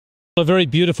A very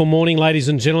beautiful morning, ladies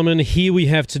and gentlemen. Here we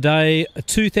have today a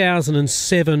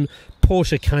 2007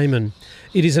 Porsche Cayman.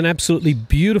 It is an absolutely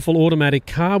beautiful automatic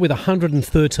car with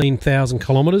 113,000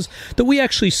 kilometres that we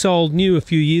actually sold new a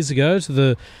few years ago to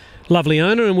the lovely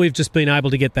owner, and we've just been able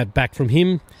to get that back from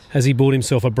him as he bought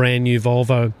himself a brand new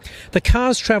Volvo. The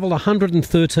car's travelled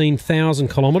 113,000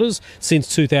 kilometres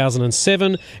since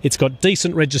 2007. It's got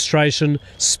decent registration,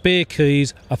 spare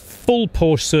keys, a full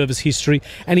Porsche service history,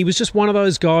 and he was just one of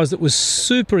those guys that was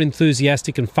super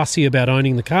enthusiastic and fussy about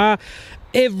owning the car.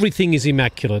 Everything is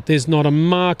immaculate. There's not a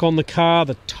mark on the car.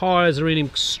 The tyres are in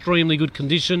extremely good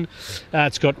condition.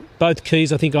 It's got both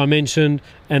keys, I think I mentioned,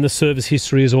 and the service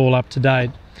history is all up to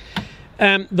date.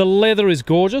 The leather is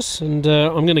gorgeous, and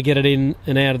I'm going to get it in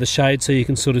and out of the shade so you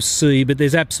can sort of see, but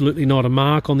there's absolutely not a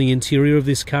mark on the interior of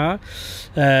this car.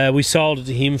 We sold it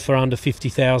to him for under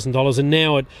 $50,000, and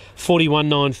now at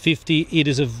 $41,950, it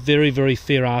is a very, very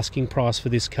fair asking price for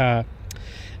this car.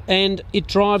 And it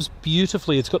drives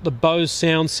beautifully. It's got the Bose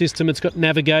sound system, it's got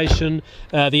navigation,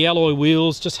 the alloy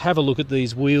wheels. Just have a look at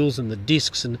these wheels and the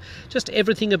discs and just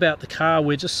everything about the car.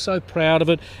 We're just so proud of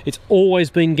it. It's always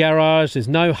been garaged. There's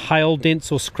no hail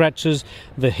dents or scratches.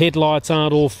 The headlights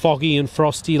aren't all foggy and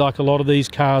frosty like a lot of these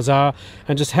cars are.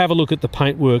 And just have a look at the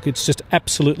paintwork. It's just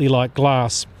absolutely like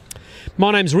glass.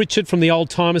 My name's Richard from the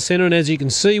Oldtimer Centre, and as you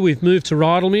can see, we've moved to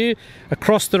Rydalmere,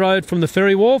 across the road from the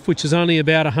ferry wharf, which is only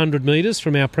about 100 metres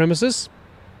from our premises.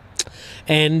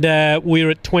 And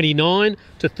we're at 29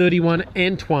 to 31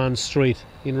 Antoine Street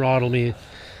in Rydalmere.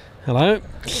 Hello.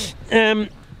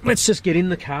 Let's just get in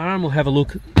the car and we'll have a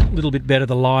look a little bit better,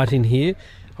 the light in here.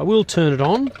 I will turn it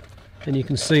on, and you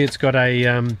can see it's got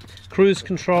a cruise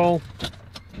control.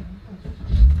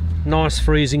 Nice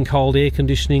freezing cold air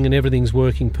conditioning, and everything's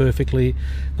working perfectly.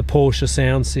 The Porsche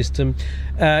sound system.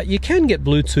 You can get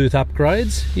Bluetooth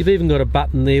upgrades. You've even got a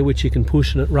button there which you can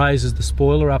push and it raises the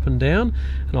spoiler up and down,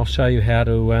 and I'll show you how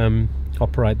to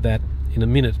operate that in a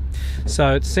minute.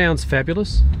 So it sounds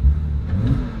fabulous,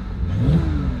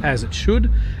 as it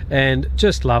should, and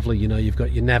just lovely. You know, you've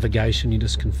got your navigation, you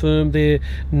just confirmed there,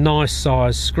 nice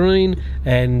size screen,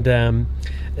 and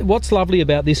what's lovely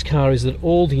about this car is that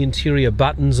all the interior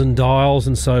buttons and dials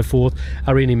and so forth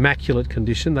are in immaculate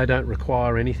condition. They don't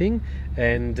require anything,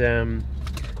 and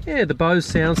yeah, the Bose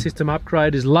sound system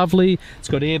upgrade is lovely. It's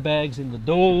got airbags in the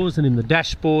doors and in the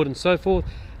dashboard and so forth,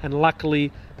 and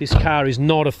luckily this car is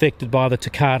not affected by the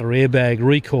Takata airbag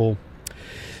recall.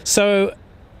 So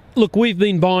look, we've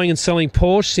been buying and selling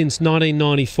Porsche since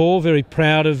 1994. Very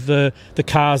proud of the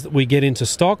cars that we get into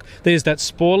stock. There's that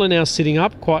spoiler now sitting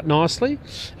up quite nicely,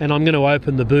 and I'm going to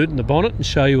open the boot and the bonnet and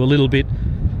show you a little bit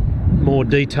more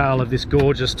detail of this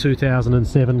gorgeous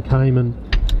 2007 Cayman.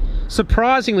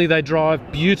 Surprisingly, they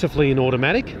drive beautifully in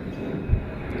automatic,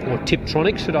 or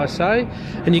Tiptronic should I say,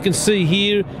 and you can see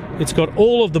here it's got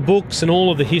all of the books and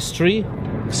all of the history,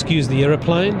 excuse the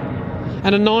aeroplane,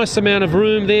 and a nice amount of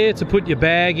room there to put your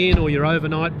bag in, or your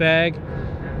overnight bag.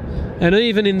 And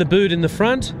even in the boot in the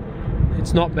front,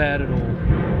 it's not bad at all.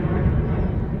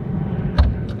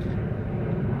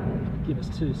 Give us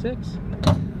 2 secs.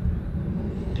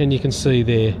 And you can see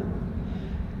there,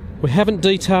 we haven't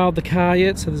detailed the car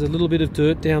yet, so there's a little bit of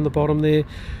dirt down the bottom there,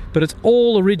 but it's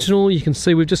all original. You can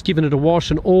see we've just given it a wash,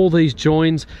 and all these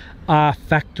joins are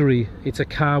factory. It's a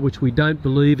car which we don't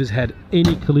believe has had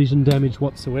any collision damage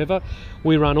whatsoever.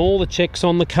 We run all the checks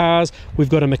on the cars. We've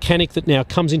got a mechanic that now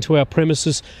comes into our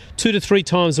premises 2 to 3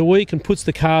 times a week and puts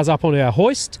the cars up on our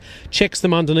hoist, checks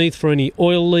them underneath for any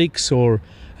oil leaks or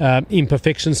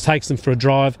imperfections, takes them for a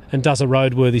drive, and does a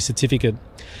roadworthy certificate.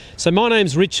 So my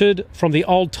name's Richard from the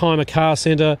Oldtimer Car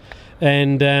Centre,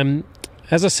 and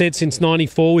as I said, since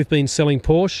 '94 we've been selling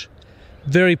Porsche.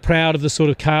 Very proud of the sort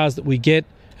of cars that we get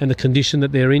and the condition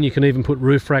that they're in. You can even put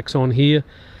roof racks on here.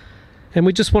 And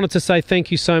we just wanted to say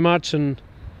thank you so much, and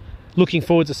looking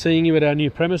forward to seeing you at our new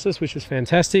premises, which is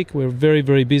fantastic. We're very,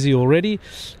 very busy already.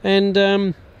 And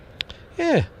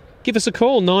yeah, give us a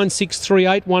call,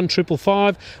 9638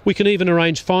 1555. We can even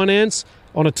arrange finance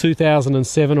on a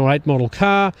 2007 or 8 model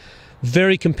car.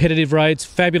 Very competitive rates,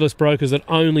 fabulous brokers that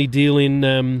only deal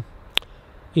in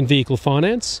vehicle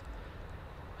finance.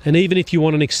 And even if you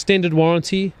want an extended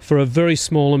warranty for a very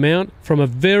small amount from a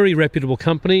very reputable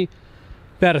company,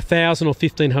 about $1,000 or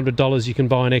 $1,500 you can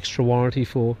buy an extra warranty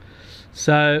for.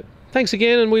 So thanks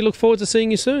again, and we look forward to seeing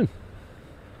you soon.